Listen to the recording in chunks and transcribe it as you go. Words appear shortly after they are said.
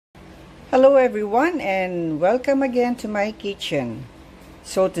Hello everyone and welcome again to my kitchen.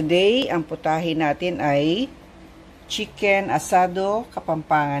 So today, ang putahe natin ay Chicken Asado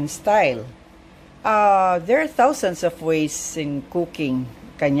Capampangan Style. There are thousands of ways in cooking.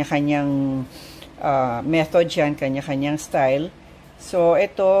 Kanya-kanyang method yan, kanya-kanyang style. So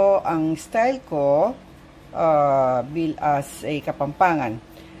ito, ang style ko as a Kapampangan.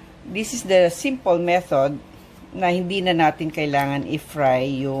 This is the simple method na hindi na natin kailangan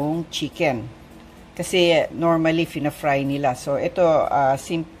i-fry yung chicken. Kasi normally fina-fry nila. So ito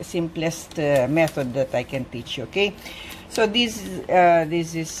simplest method that I can teach you, okay? So this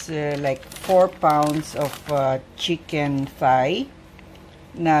is like 4 pounds of chicken thigh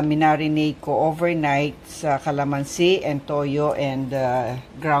na minarinate ko overnight sa calamansi and toyo and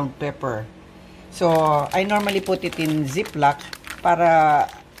ground pepper. So I normally put it in Ziploc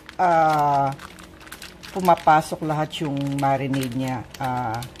para pumapasok lahat yung marinade niya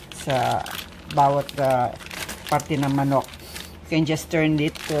sa bawat parte ng manok. You can just turn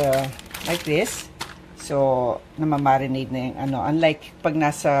it like this. So, namamarinade na yung ano. Unlike pag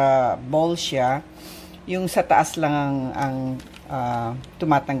nasa bowl siya, yung sa taas lang ang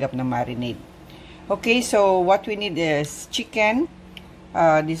tumatanggap ng marinade. Okay, so what we need is chicken.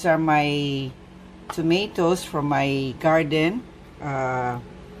 These are my tomatoes from my garden.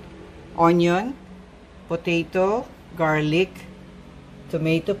 Onion, potato, garlic,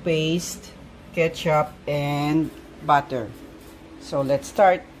 tomato paste, ketchup, and butter. So, let's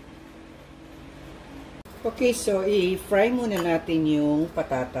start. Okay, so i-fry muna natin yung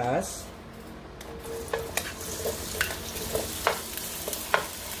patatas.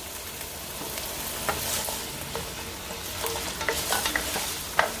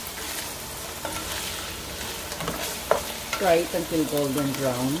 Fry it until golden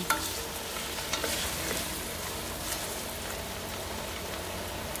brown.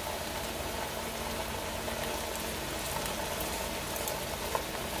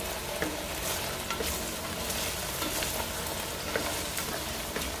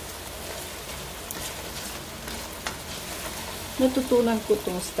 Natutunan ko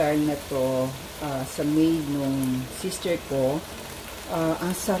tong style na to sa maid nung sister ko.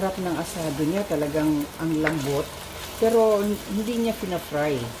 Ang sarap ng asado niya, talagang ang lambot. Pero hindi niya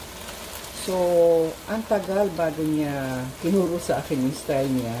pina-fry. So, ang tagal bago niya tinuro sa akin yung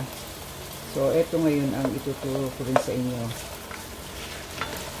style niya. So, eto ngayon ang ituturo ko rin sa inyo.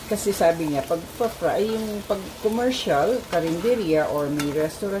 Kasi sabi niya, pag pa-fry, yung pag commercial, karinderya or may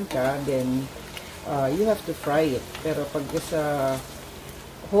restaurant ka, then you have to fry it. Pero pag sa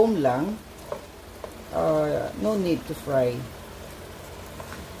home lang, no need to fry.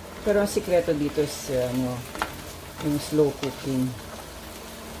 Pero ang sikreto dito is yung slow cooking.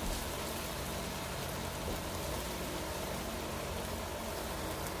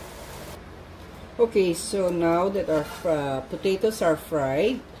 Okay, so now that our potatoes are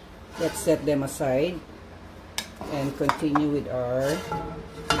fried, let's set them aside and continue with our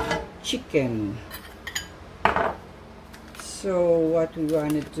chicken. So what we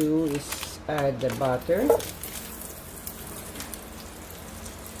want to do is add the butter.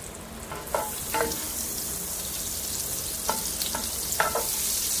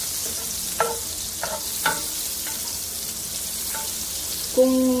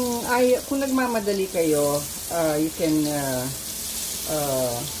 Kung nagmamadali kayo, you can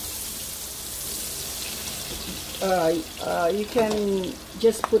you can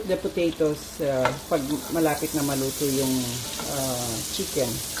just put the potatoes pag malapit na maluto yung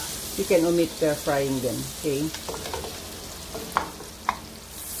chicken. You can omit frying them, okay?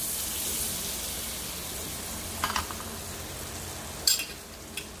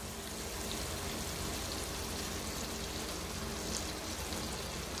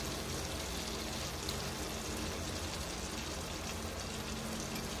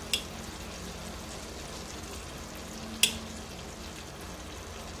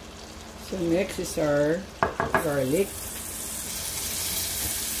 So next is our garlic.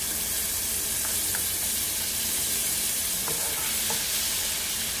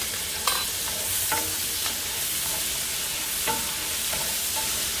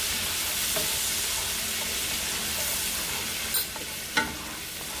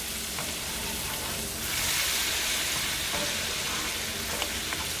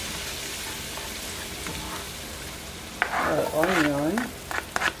 Our onion.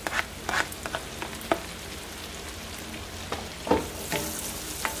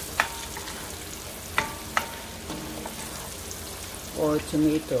 Or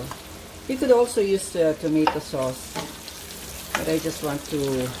tomato. You could also use tomato sauce, but I just want to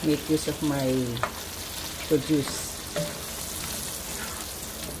make use of my produce.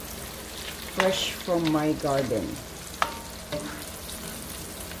 fresh from my garden.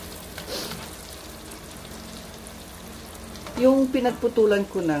 Yung pinagputulan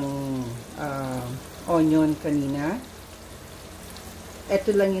ko ng onion kanina, ito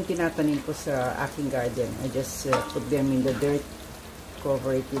lang yung tinatanim ko sa aking garden. I just put them in the dirt,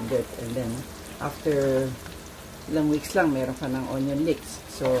 cover it with dirt, and then after ilang weeks lang, meron ka ng onion leeks.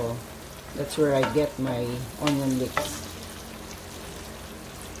 So, that's where I get my onion leeks.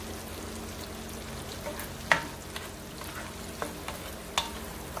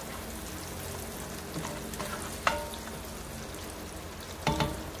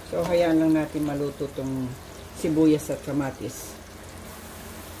 So, hayaan lang natin maluto itong sibuyas at kamatis.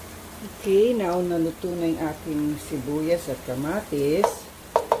 Okay, now naluto na yung aking sibuyas at kamatis.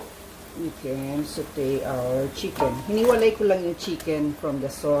 We can saute our chicken. Hiniwalay ko lang yung chicken from the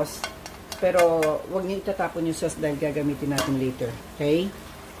sauce. Pero, huwag niyo itatapon yung sauce dahil gagamitin natin later. Okay?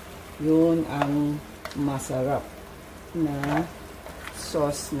 Yun ang masarap na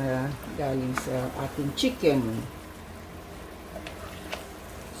sauce na galing sa ating chicken.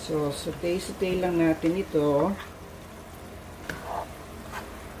 So, saute lang natin ito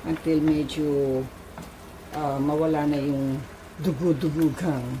until medyo mawala na yung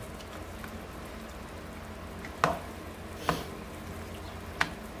dugo-dugugang.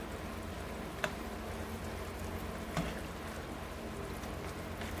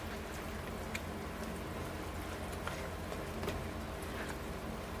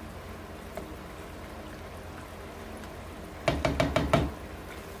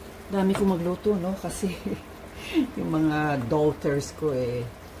 Dami ko magluto, no? Kasi yung mga daughters ko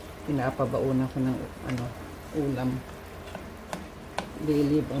pinapabaunan ko ng ulam. They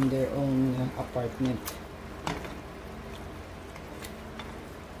live on their own apartment.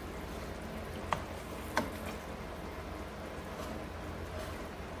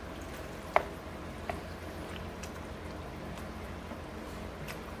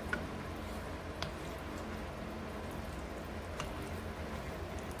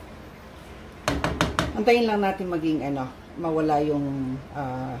 Antayin lang natin maging mawala yung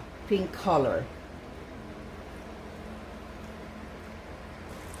pink color.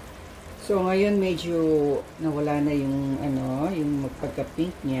 So ngayon medyo nawala na yung yung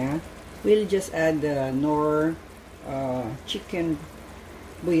magpagka-pink niya. We'll just add Knorr chicken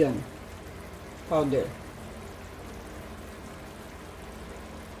bouillon powder.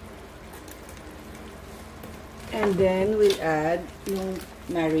 And then we'll add yung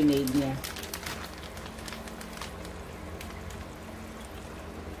marinade niya.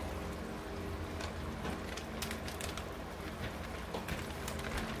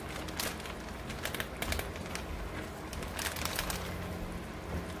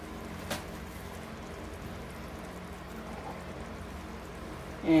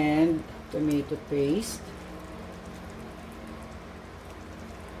 And tomato paste.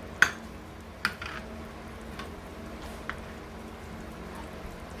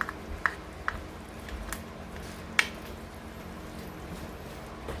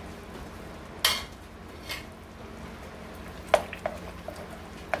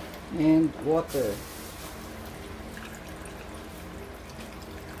 And water.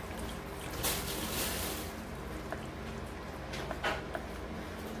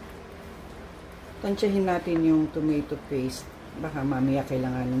 Tansyahin natin yung tomato paste. Baka mamaya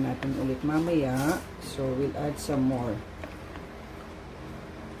kailanganin natin ulit mamaya. So, we'll add some more.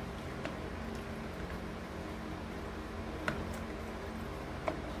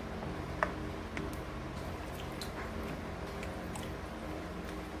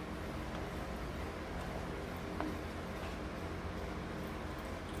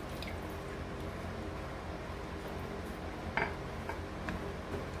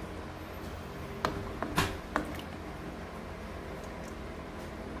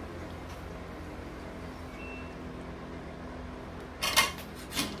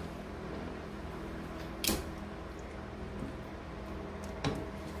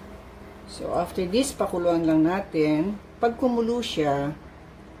 So, after this, pakuluan lang natin. Pag kumulo siya,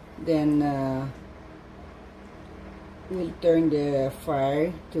 then, we'll turn the fire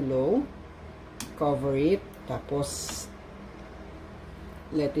to low. Cover it. Tapos,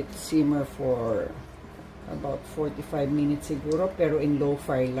 let it simmer for about 45 minutes siguro. Pero in low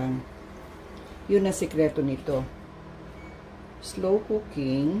fire lang. Yun ang sikreto nito. Slow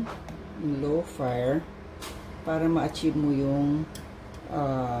cooking, in low fire, para ma-achieve mo yung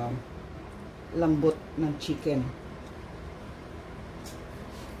lambot ng chicken.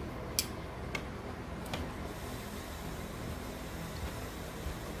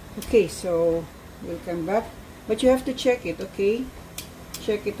 Okay, so we'll come back. But you have to check it, okay?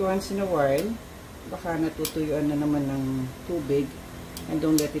 check it once in a while. Baka natutuyuan na naman ng tubig. And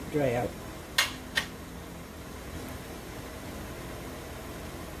don't let it dry out.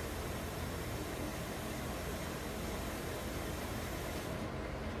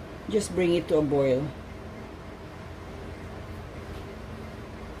 Just bring it to a boil.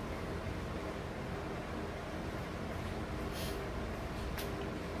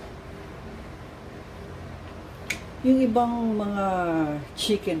 Yung ibang mga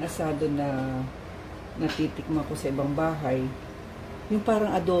chicken asado na natitikman ko sa ibang bahay, yung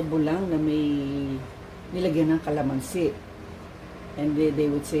parang adobo lang na may nilagyan ng kalamansi. And they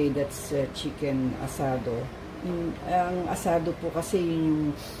would say that's chicken asado. Ang asado po kasi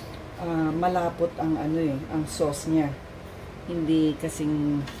yung malapot ang ang sauce niya. Hindi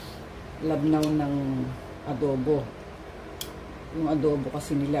kasing labnaw ng adobo. Yung adobo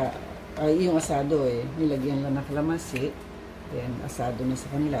kasi nila, yung asado nilagyan lang ng kalamansi, then asado na sa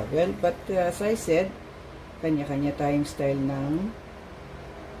kanila. Well, but as I said, kanya-kanya tayong style ng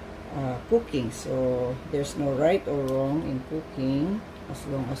cooking. So, there's no right or wrong in cooking as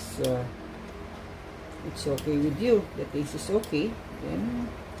long as it's okay with you. The taste is okay. Then,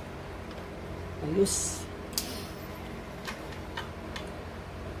 ayos.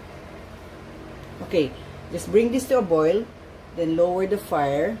 Okay, just bring this to a boil, then lower the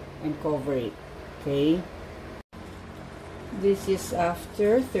fire and cover it. Okay? This is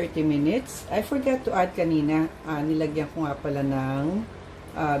after 30 minutes. I forgot to add kanina, nilagyan ko nga pala ng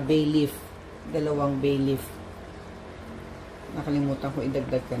bay leaf. 2 bay leaf. Nakalimutan ko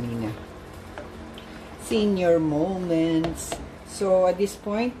idagdag kanina. Senior moments. So, at this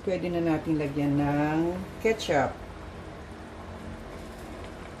point, pwede na natin lagyan ng ketchup.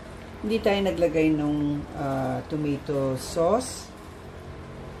 Hindi tayo naglagay ng tomato sauce.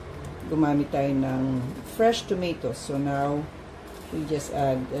 Gumamit tayo ng fresh tomatoes. So, now, we just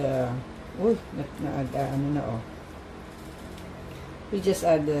add, we just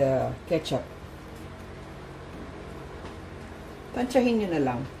add ketchup. Tansyahin nyo na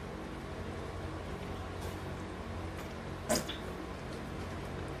lang.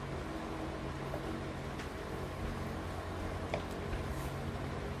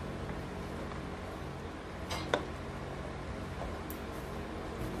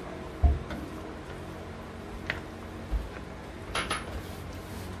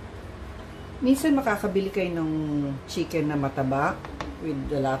 Minsan makakabili kayo ng chicken na mataba with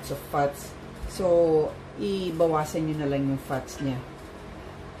lots of fats. So, ibawasan nyo na lang yung fats niya.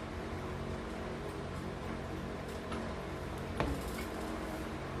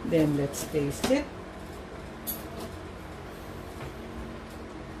 Then, let's taste it.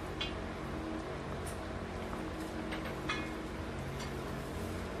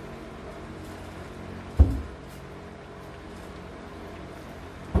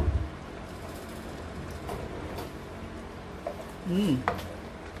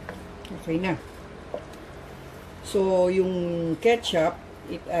 Okay na. So, yung ketchup,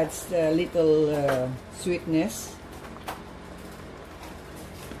 it adds a little sweetness.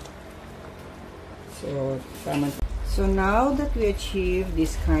 So, tama. So, now that we achieve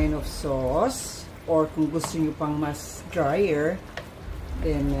this kind of sauce, or kung gusto nyo pang mas drier,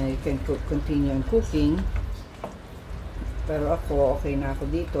 then you can continue on cooking. Pero ako, okay na ako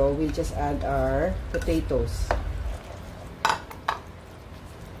dito. We'll just add our potatoes.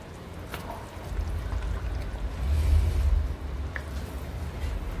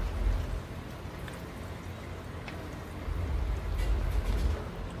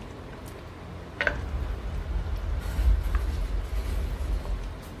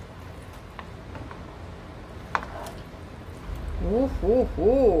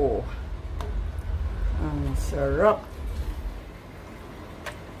 Ang sarap.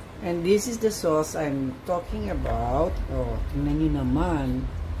 And this is the sauce I'm talking about. Oh, tingnan nyo naman.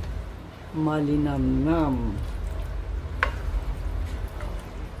 Malinamnam.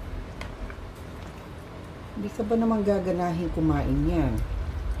 Hindi ka ba naman gaganahin kumain yan?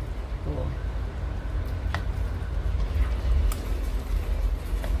 Oh.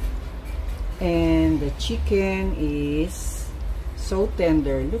 And the chicken is so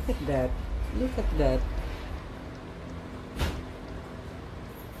tender. Look at that. Look at that.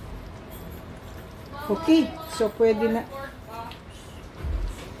 Okay. So, pwede na.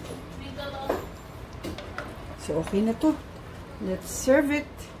 So, okay na to. Let's serve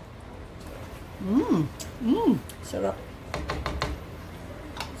it. Sarap.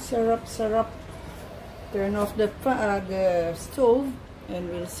 Sarap, sarap. Turn off the stove and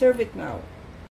we'll serve it now.